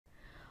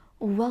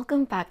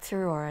Welcome back to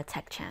Aurora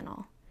Tech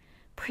Channel.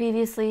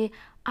 Previously,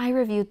 I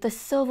reviewed the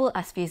Sovol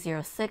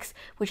SV06,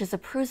 which is a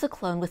Prusa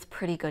clone with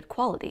pretty good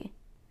quality.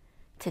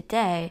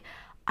 Today,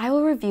 I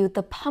will review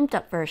the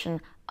pumped-up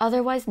version,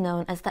 otherwise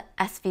known as the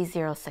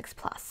SV06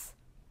 Plus.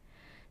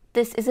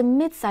 This is a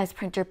mid-sized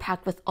printer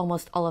packed with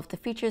almost all of the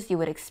features you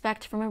would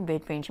expect from a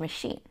mid-range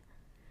machine.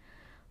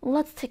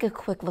 Let's take a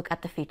quick look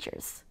at the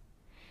features.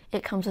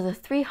 It comes with a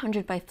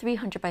 300 by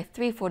 300 by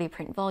 340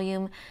 print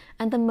volume,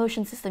 and the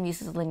motion system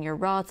uses linear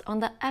rods on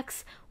the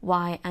X,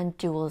 Y, and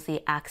dual Z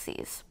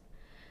axes.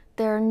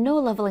 There are no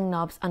leveling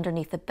knobs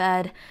underneath the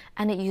bed,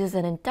 and it uses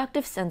an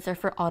inductive sensor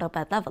for auto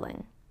bed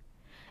leveling.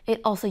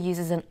 It also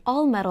uses an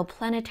all-metal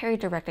planetary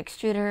direct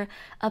extruder,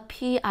 a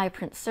PI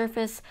print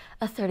surface,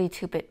 a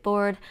 32-bit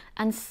board,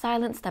 and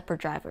silent stepper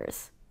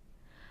drivers.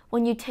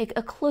 When you take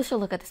a closer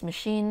look at this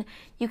machine,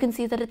 you can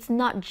see that it's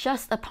not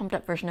just a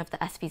pumped-up version of the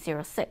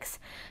SV06.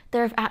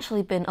 There have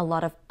actually been a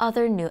lot of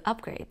other new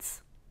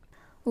upgrades.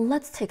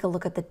 Let's take a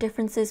look at the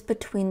differences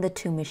between the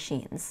two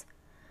machines.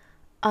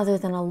 Other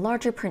than a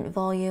larger print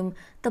volume,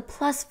 the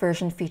Plus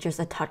version features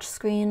a touch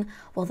screen,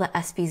 while the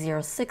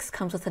SV06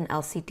 comes with an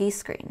LCD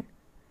screen.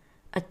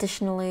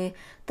 Additionally,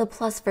 the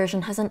Plus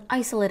version has an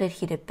isolated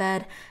heated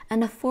bed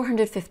and a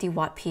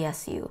 450-watt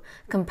PSU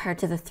compared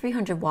to the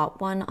 300-watt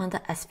one on the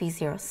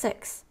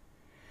SV06.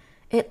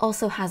 It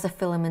also has a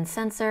filament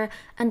sensor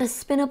and a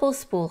spinnable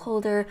spool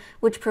holder,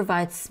 which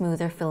provides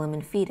smoother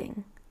filament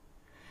feeding.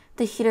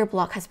 The heater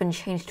block has been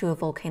changed to a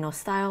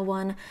Volcano-style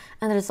one,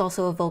 and there's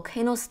also a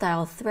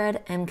Volcano-style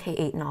thread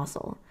MK8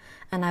 nozzle,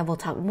 and I will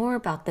talk more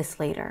about this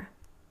later.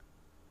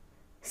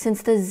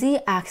 Since the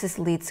Z-axis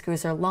lead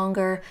screws are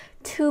longer,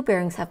 two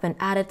bearings have been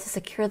added to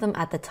secure them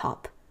at the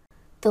top.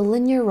 The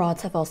linear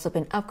rods have also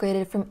been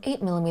upgraded from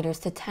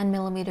 8mm to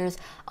 10mm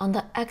on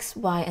the X,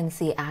 Y, and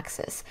Z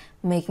axis,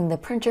 making the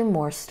printer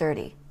more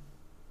sturdy.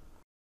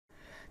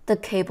 The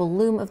cable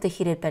loom of the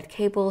heated bed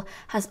cable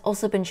has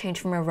also been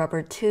changed from a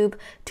rubber tube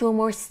to a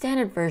more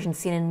standard version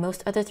seen in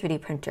most other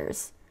 3D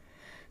printers.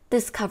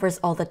 This covers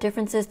all the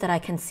differences that I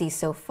can see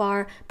so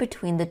far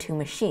between the two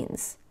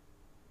machines.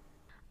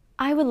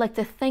 I would like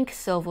to thank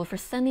Sovol for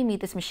sending me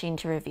this machine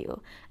to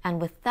review,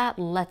 and with that,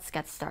 let's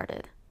get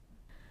started.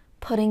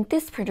 Putting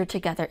this printer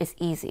together is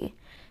easy.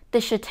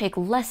 This should take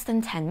less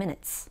than 10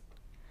 minutes.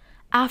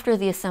 After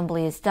the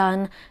assembly is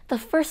done, the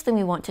first thing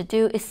we want to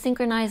do is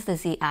synchronize the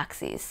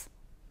Z-axes.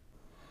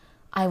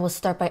 I will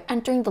start by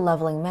entering the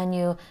leveling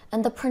menu,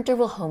 and the printer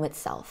will home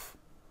itself.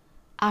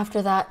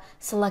 After that,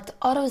 select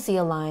Auto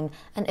Z-Align,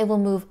 and it will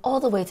move all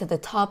the way to the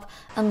top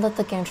and let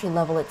the gantry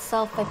level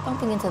itself by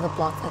bumping into the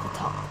blocks at the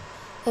top.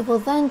 It will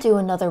then do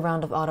another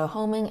round of auto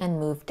homing and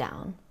move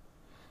down.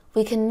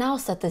 We can now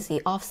set the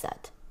Z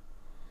offset.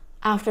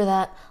 After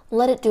that,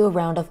 let it do a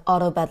round of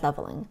auto bed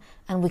leveling,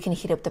 and we can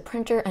heat up the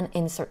printer and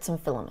insert some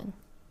filament.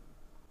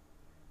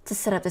 To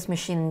set up this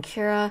machine in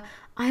Cura,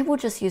 I will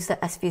just use the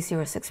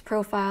SV06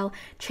 profile,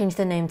 change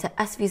the name to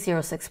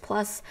SV06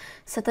 Plus,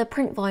 set the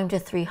print volume to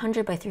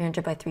 300 by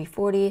 300 by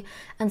 340,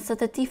 and set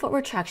the default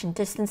retraction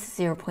distance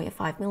to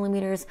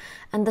 0.5mm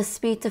and the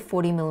speed to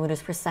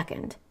 40mm per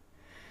second.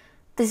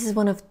 This is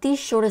one of the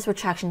shortest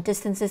retraction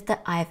distances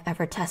that I've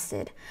ever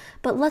tested,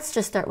 but let's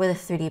just start with a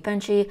 3D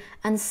Benchy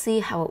and see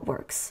how it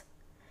works.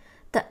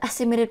 The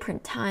estimated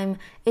print time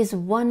is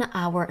 1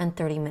 hour and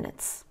 30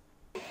 minutes.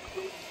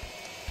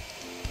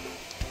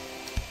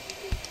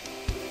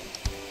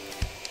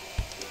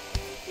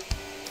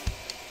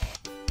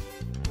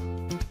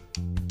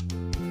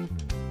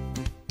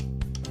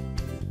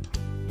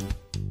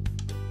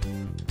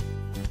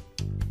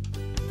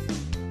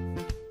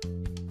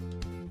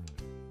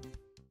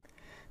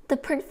 The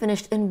print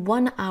finished in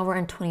 1 hour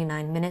and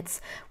 29 minutes,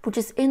 which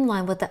is in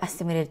line with the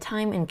estimated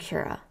time in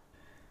Cura.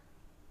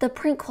 The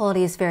print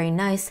quality is very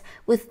nice,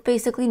 with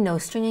basically no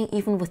stringing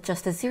even with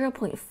just a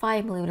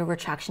 0.5mm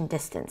retraction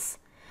distance.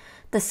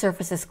 The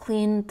surface is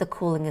clean, the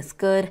cooling is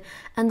good,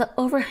 and the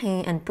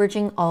overhanging and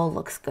bridging all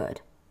looks good.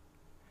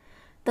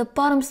 The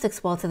bottom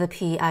sticks well to the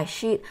PEI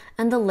sheet,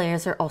 and the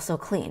layers are also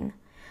clean.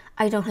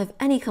 I don't have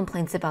any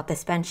complaints about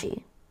this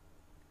Benchy.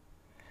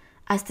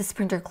 As this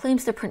printer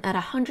claims to print at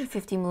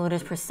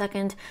 150mm per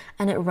second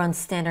and it runs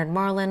standard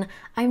Marlin,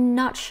 I'm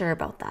not sure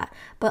about that,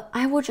 but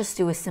I will just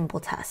do a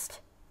simple test.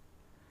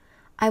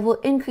 I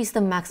will increase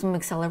the maximum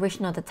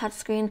acceleration of the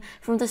touchscreen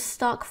from the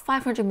stock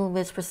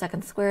 500mm per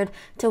second squared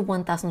to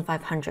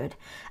 1500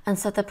 and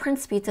set the print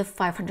speed to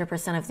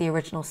 500% of the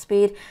original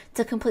speed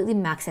to completely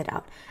max it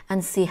out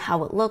and see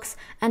how it looks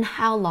and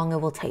how long it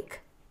will take.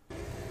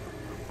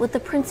 With the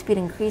print speed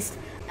increased,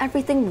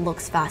 everything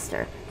looks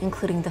faster,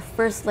 including the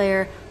first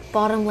layer,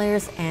 bottom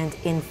layers, and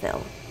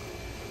infill.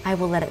 I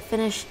will let it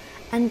finish,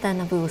 and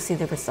then we will see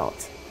the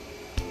result.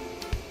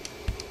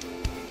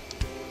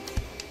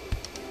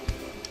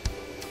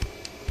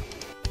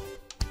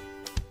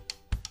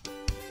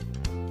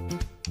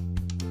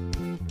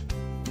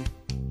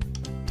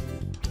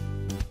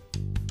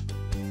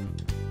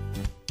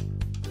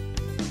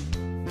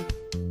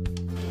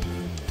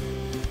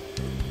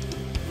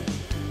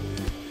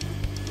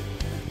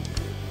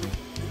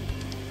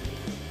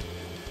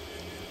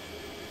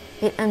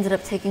 It ended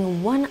up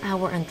taking 1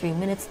 hour and 3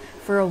 minutes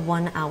for a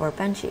 1 hour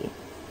Benchy.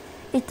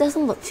 It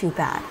doesn't look too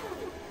bad.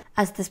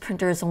 As this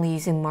printer is only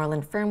using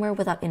Marlin firmware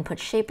without input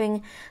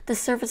shaping, the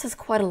surface has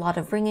quite a lot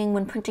of ringing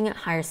when printing at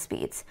higher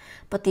speeds,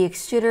 but the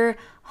extruder,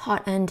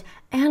 hot end,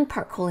 and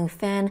part cooling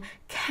fan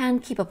can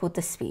keep up with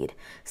the speed,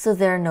 so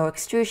there are no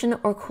extrusion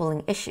or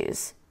cooling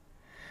issues.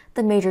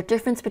 The major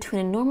difference between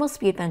a normal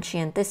speed Benchy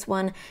and this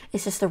one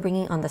is just the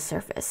ringing on the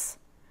surface.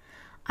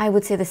 I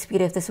would say the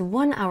speed of this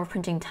 1 hour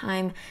printing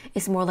time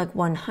is more like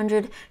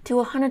 100 to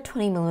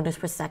 120 millimeters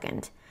per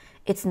second.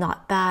 It's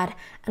not bad,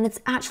 and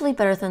it's actually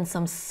better than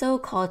some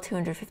so-called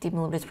 250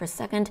 millimeters per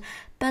second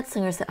bed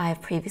slingers that I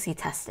have previously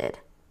tested.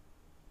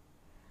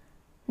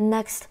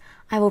 Next,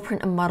 I will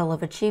print a model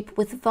of a Jeep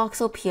with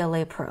Vauxhall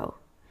PLA Pro.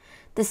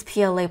 This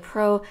PLA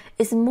Pro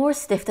is more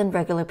stiff than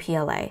regular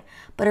PLA,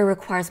 but it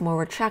requires more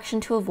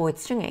retraction to avoid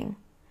stringing.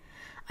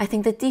 I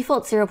think the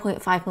default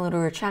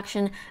 0.5mm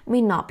retraction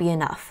may not be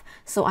enough,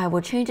 so I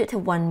will change it to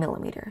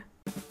 1mm.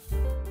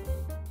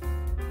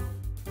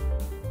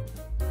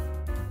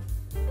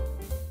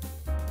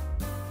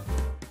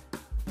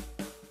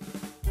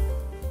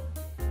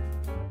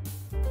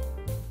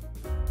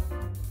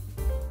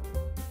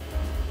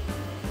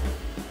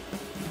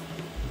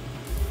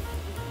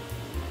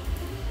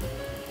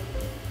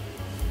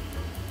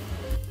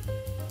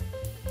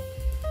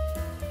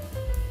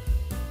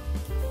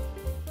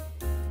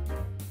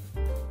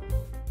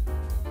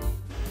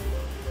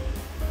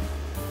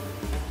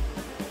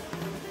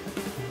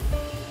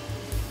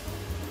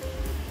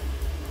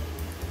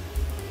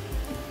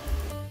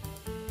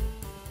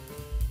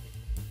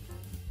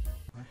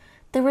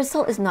 The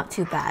result is not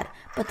too bad,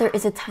 but there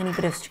is a tiny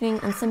bit of stringing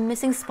and some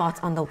missing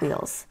spots on the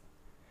wheels.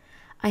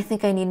 I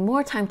think I need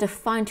more time to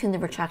fine-tune the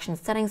retraction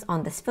settings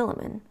on this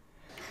filament.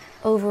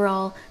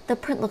 Overall, the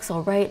print looks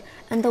alright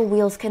and the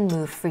wheels can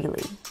move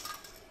freely.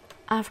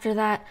 After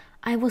that,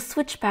 I will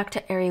switch back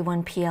to Area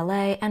 1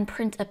 PLA and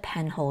print a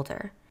pen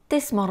holder.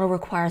 This model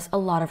requires a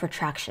lot of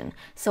retraction,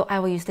 so I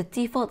will use the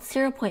default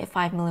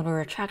 0.5mm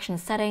retraction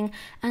setting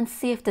and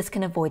see if this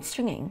can avoid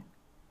stringing.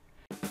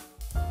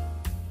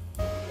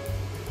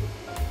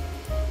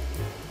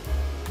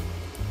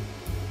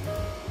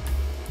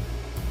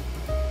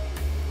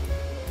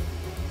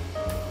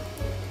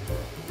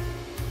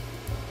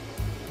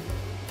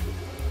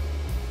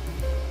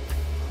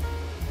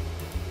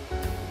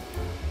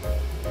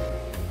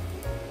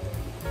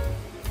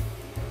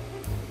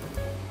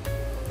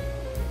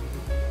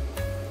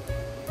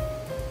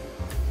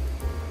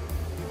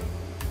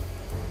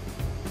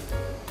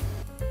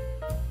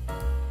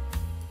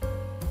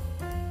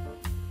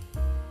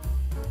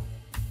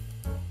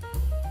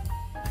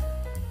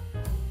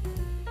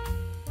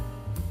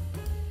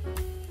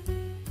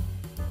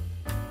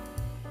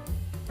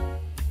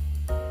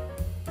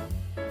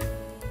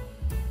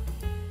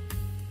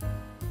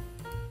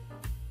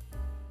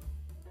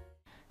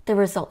 The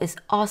result is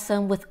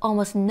awesome with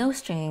almost no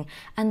stringing,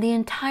 and the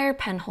entire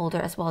pen holder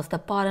as well as the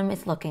bottom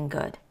is looking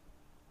good.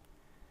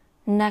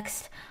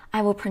 Next,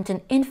 I will print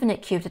an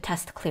infinite cube to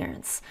test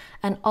clearance,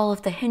 and all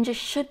of the hinges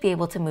should be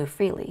able to move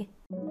freely.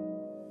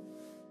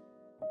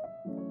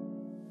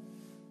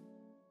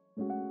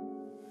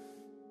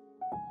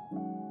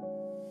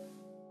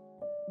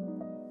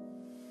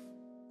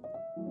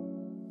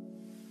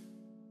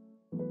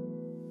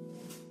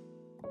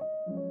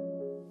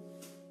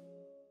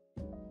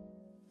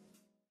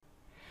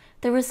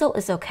 The result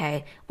is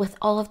okay, with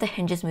all of the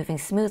hinges moving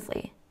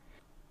smoothly.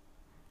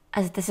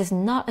 As this is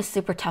not a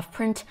super tough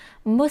print,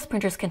 most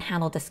printers can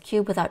handle this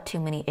cube without too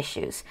many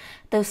issues,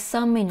 though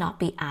some may not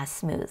be as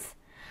smooth.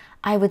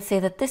 I would say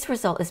that this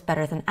result is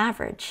better than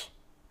average.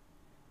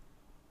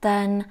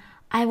 Then,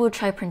 I will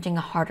try printing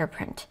a harder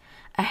print,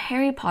 a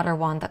Harry Potter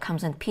wand that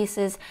comes in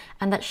pieces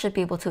and that should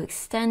be able to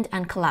extend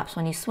and collapse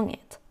when you swing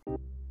it.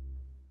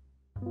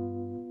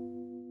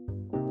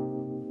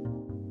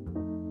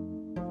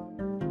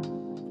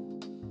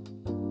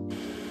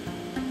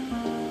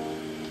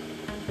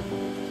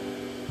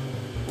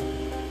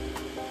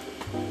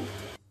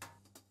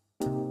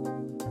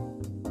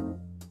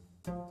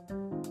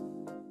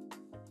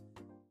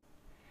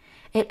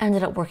 It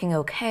ended up working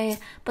okay,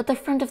 but the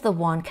front of the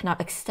wand cannot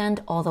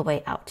extend all the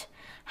way out.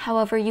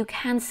 However, you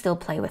can still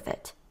play with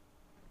it.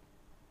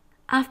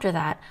 After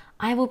that,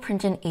 I will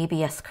print an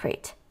ABS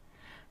crate.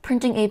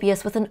 Printing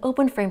ABS with an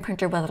open frame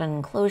printer without an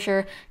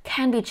enclosure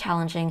can be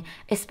challenging,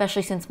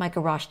 especially since my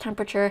garage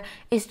temperature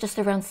is just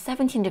around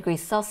 17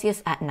 degrees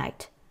Celsius at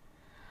night.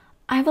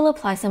 I will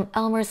apply some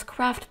Elmer's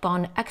Craft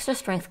Bond extra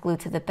strength glue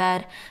to the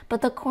bed,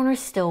 but the corners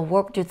still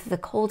warp due to the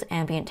cold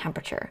ambient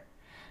temperature.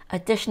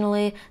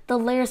 Additionally, the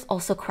layers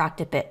also cracked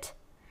a bit.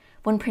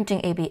 When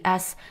printing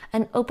ABS,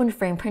 an open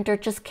frame printer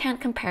just can't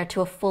compare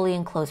to a fully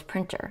enclosed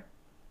printer.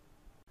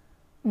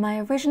 My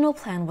original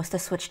plan was to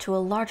switch to a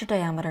larger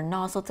diameter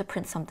nozzle to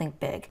print something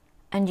big,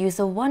 and use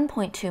a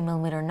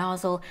 1.2mm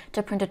nozzle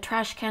to print a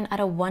trash can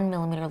at a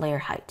 1mm layer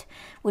height,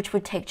 which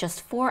would take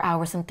just 4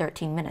 hours and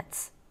 13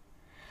 minutes.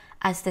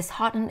 As this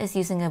hot end is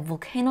using a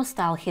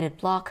volcano-style heated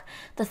block,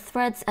 the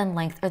threads and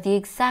length are the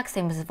exact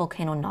same as the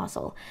volcano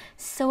nozzle,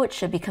 so it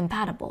should be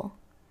compatible.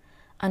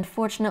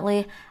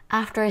 Unfortunately,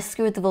 after I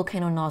screwed the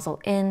volcano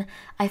nozzle in,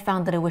 I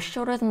found that it was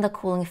shorter than the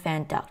cooling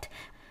fan duct,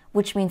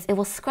 which means it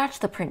will scratch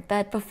the print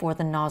bed before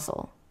the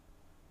nozzle.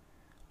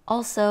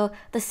 Also,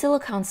 the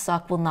silicone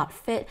sock will not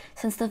fit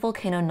since the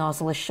volcano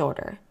nozzle is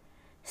shorter.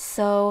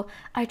 So,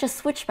 I just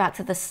switched back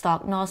to the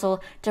stock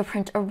nozzle to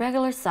print a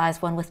regular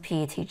size one with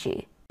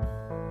PETG.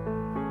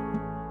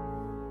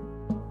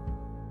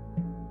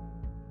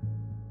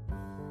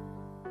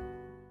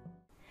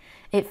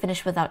 It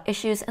finished without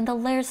issues and the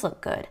layers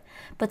look good,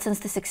 but since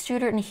this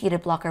extruder and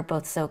heated block are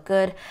both so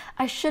good,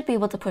 I should be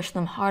able to push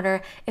them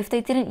harder if they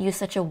didn't use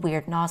such a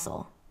weird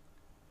nozzle.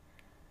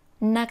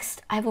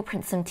 Next, I will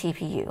print some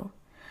TPU.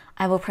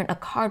 I will print a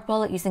card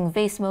wallet using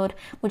vase mode,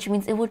 which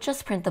means it will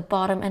just print the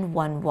bottom and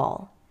one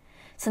wall.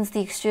 Since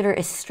the extruder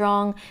is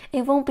strong,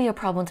 it won't be a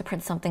problem to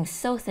print something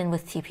so thin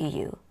with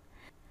TPU.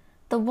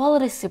 The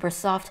wallet is super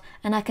soft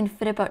and I can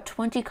fit about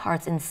 20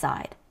 cards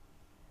inside.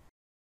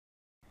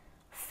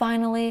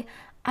 Finally,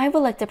 I would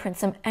like to print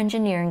some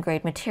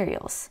engineering-grade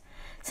materials.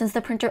 Since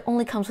the printer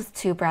only comes with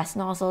 2 brass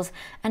nozzles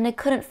and I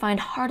couldn't find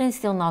hardened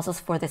steel nozzles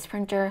for this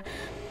printer,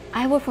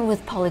 I will print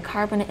with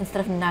polycarbonate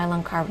instead of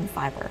nylon carbon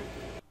fiber.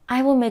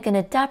 I will make an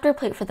adapter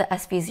plate for the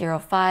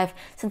SV05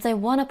 since I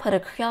want to put a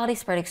Creality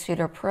Sprite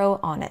Extruder Pro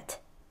on it.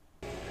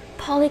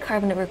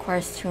 Polycarbonate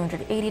requires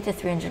 280 to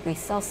 300 degrees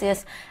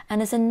Celsius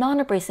and is a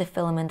non-abrasive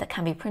filament that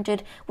can be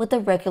printed with a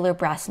regular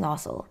brass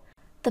nozzle.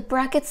 The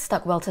brackets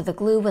stuck well to the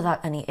glue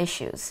without any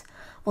issues.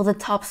 While the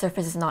top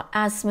surface is not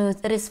as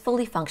smooth, it is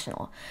fully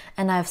functional,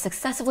 and I have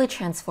successfully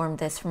transformed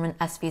this from an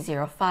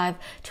SV05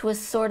 to a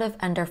sort of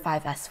Ender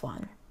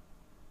 5S1.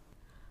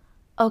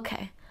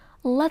 Okay,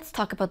 let's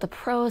talk about the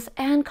pros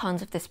and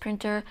cons of this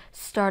printer,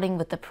 starting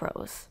with the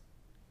pros.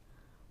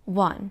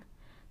 1.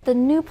 The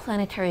new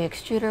planetary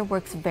extruder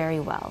works very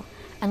well,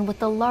 and with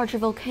the larger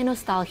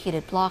volcano-style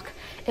heated block,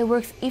 it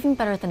works even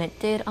better than it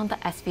did on the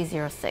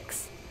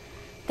SV06.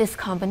 This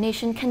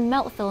combination can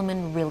melt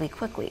filament really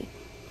quickly.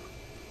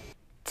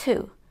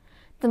 2.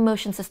 The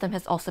motion system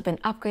has also been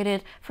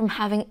upgraded from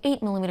having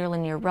 8mm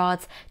linear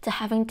rods to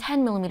having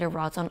 10mm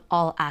rods on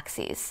all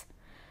axes.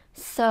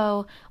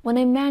 So, when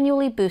I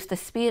manually boost the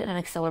speed and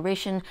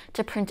acceleration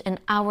to print an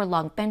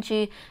hour-long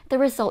Benchy, the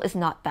result is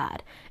not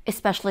bad,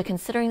 especially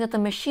considering that the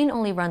machine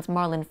only runs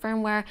Marlin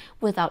firmware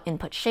without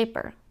input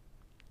shaper.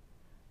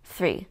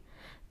 3.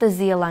 The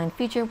Z-Align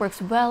feature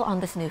works well on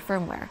this new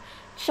firmware,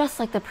 just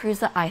like the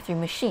Prusa i3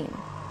 machine.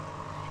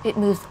 It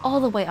moves all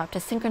the way up to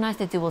synchronize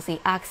the dual Z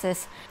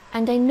axis,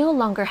 and I no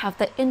longer have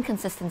the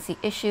inconsistency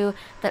issue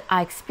that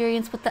I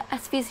experienced with the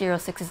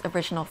SV06's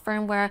original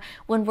firmware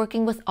when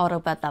working with auto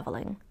bed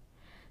leveling.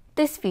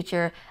 This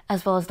feature,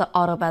 as well as the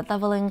auto bed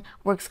leveling,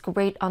 works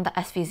great on the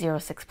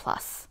SV06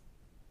 Plus.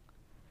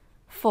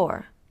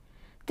 4.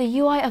 The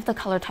UI of the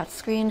color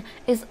touchscreen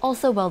is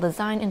also well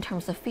designed in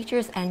terms of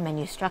features and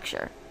menu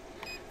structure.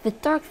 The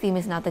dark theme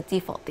is now the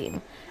default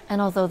theme,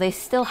 and although they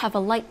still have a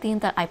light theme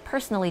that I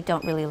personally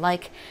don't really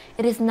like,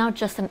 it is now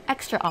just an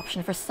extra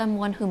option for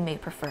someone who may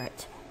prefer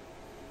it.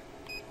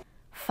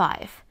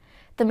 5.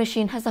 The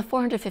machine has a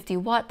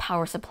 450-watt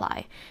power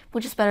supply,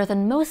 which is better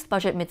than most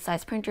budget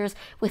mid-size printers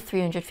with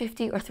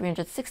 350 or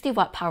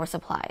 360-watt power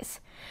supplies.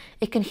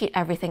 It can heat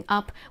everything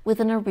up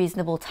within a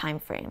reasonable time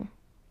frame.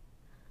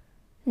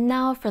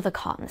 Now for the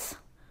cons.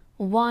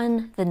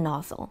 1. The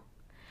nozzle.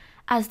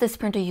 As this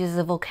printer uses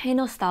a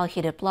volcano-style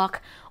heated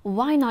block,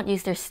 why not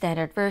use their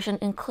standard version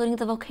including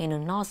the volcano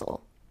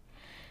nozzle?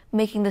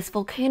 Making this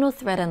volcano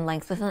thread and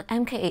length with an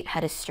MK8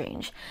 head is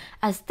strange,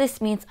 as this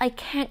means I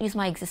can't use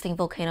my existing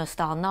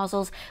volcano-style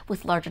nozzles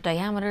with larger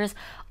diameters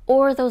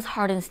or those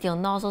hardened steel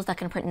nozzles that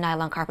can print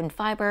nylon carbon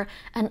fiber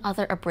and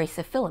other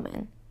abrasive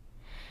filament.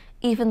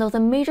 Even though the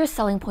major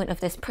selling point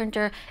of this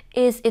printer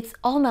is its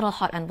all-metal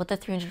hot end with a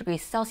 300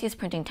 degrees Celsius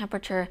printing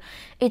temperature,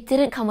 it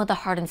didn't come with a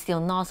hardened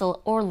steel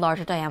nozzle or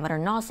larger diameter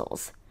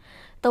nozzles.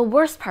 The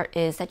worst part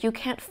is that you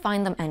can't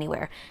find them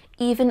anywhere,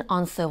 even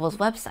on Sovol's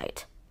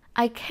website.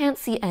 I can't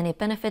see any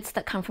benefits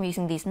that come from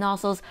using these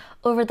nozzles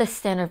over the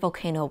standard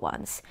volcano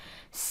ones.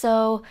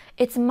 So,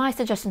 it's my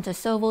suggestion to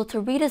Sovol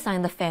to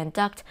redesign the fan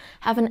duct,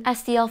 have an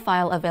STL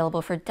file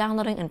available for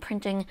downloading and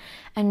printing,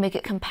 and make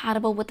it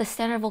compatible with the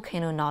standard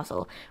volcano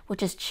nozzle,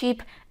 which is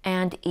cheap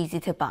and easy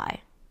to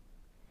buy.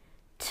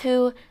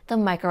 2. The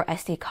micro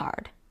SD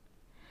card.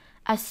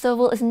 As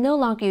Sovol is no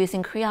longer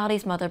using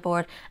Creality's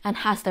motherboard and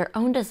has their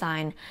own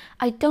design,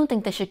 I don't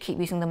think they should keep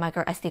using the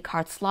micro SD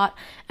card slot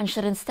and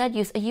should instead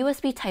use a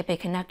USB Type-A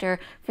connector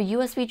for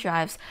USB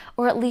drives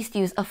or at least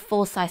use a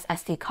full-size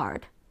SD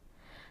card.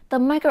 The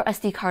micro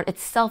SD card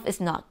itself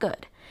is not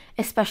good,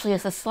 especially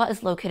as the slot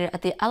is located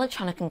at the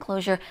electronic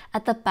enclosure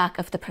at the back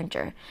of the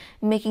printer,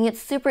 making it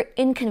super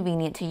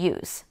inconvenient to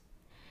use.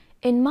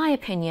 In my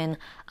opinion,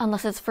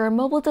 unless it's for a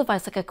mobile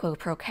device like a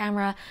GoPro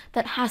camera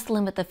that has to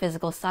limit the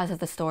physical size of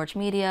the storage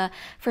media,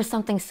 for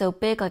something so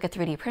big like a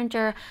 3D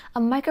printer, a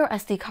micro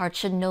SD card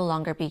should no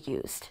longer be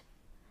used.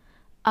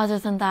 Other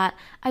than that,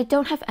 I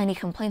don't have any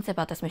complaints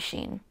about this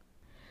machine.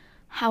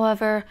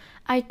 However,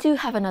 I do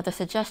have another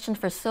suggestion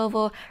for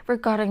Sovol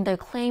regarding their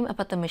claim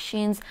about the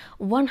machine's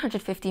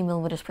 150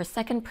 mm per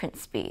second print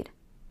speed.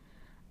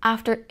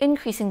 After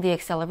increasing the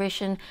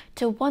acceleration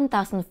to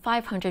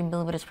 1,500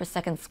 mm per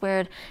second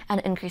squared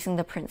and increasing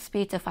the print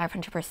speed to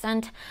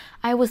 500%,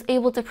 I was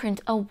able to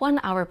print a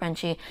 1-hour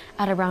Benchy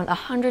at around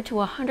 100 to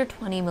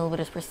 120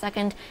 mm per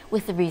second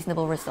with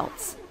reasonable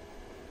results.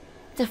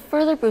 To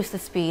further boost the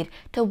speed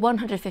to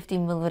 150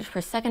 mm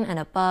per second and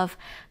above,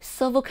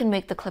 Sovol can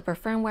make the Clipper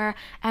firmware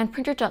and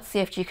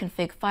printer.cfg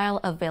config file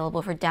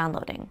available for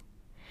downloading.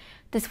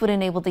 This would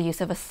enable the use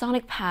of a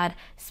Sonic pad,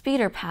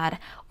 speeder pad,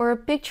 or a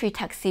Bigtree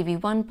Tech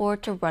CV1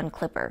 board to run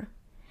Clipper.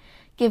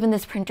 Given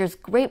this printer's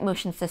great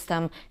motion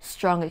system,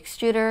 strong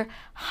extruder,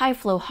 high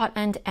flow hot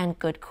end, and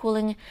good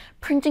cooling,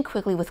 printing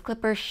quickly with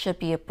Clipper should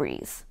be a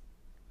breeze.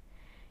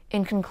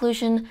 In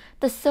conclusion,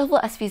 the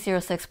Sovol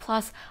SV06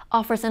 Plus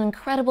offers an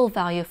incredible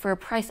value for a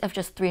price of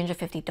just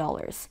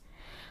 $350.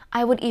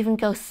 I would even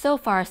go so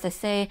far as to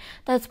say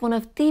that it's one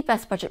of the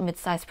best budget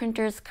mid-size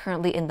printers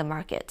currently in the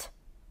market.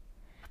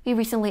 We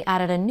recently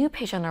added a new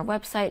page on our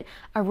website,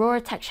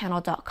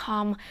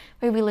 auroratechchannel.com,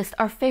 where we list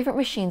our favorite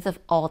machines of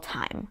all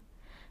time.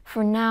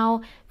 For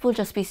now, we'll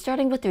just be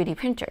starting with 3D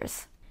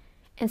printers.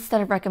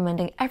 Instead of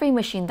recommending every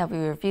machine that we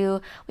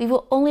review, we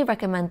will only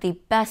recommend the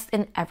best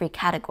in every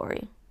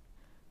category.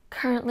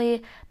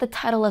 Currently, the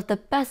title of the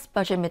best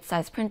budget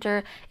mid-size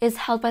printer is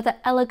held by the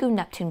Elegoo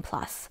Neptune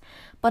Plus,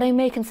 but I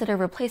may consider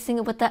replacing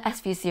it with the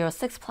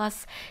SV06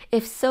 Plus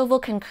if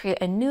Sovol can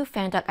create a new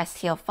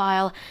fan.stl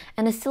file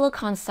and a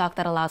silicon stock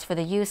that allows for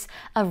the use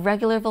of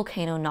regular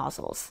Volcano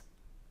nozzles.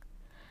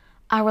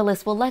 Our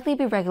list will likely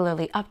be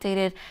regularly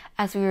updated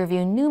as we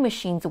review new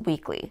machines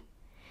weekly.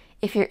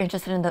 If you're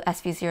interested in the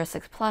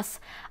SV06 Plus,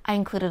 I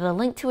included a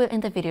link to it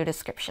in the video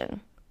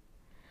description.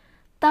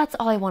 That's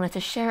all I wanted to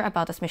share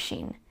about this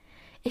machine.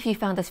 If you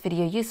found this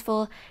video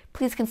useful,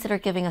 please consider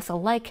giving us a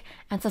like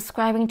and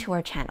subscribing to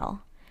our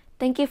channel.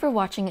 Thank you for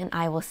watching, and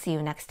I will see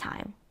you next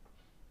time.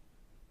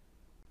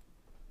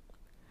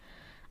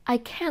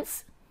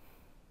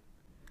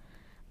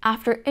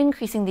 After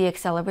increasing the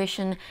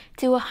acceleration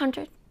to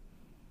 100,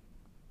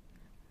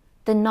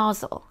 the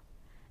nozzle,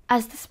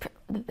 as this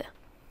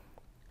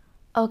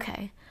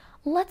okay,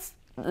 let's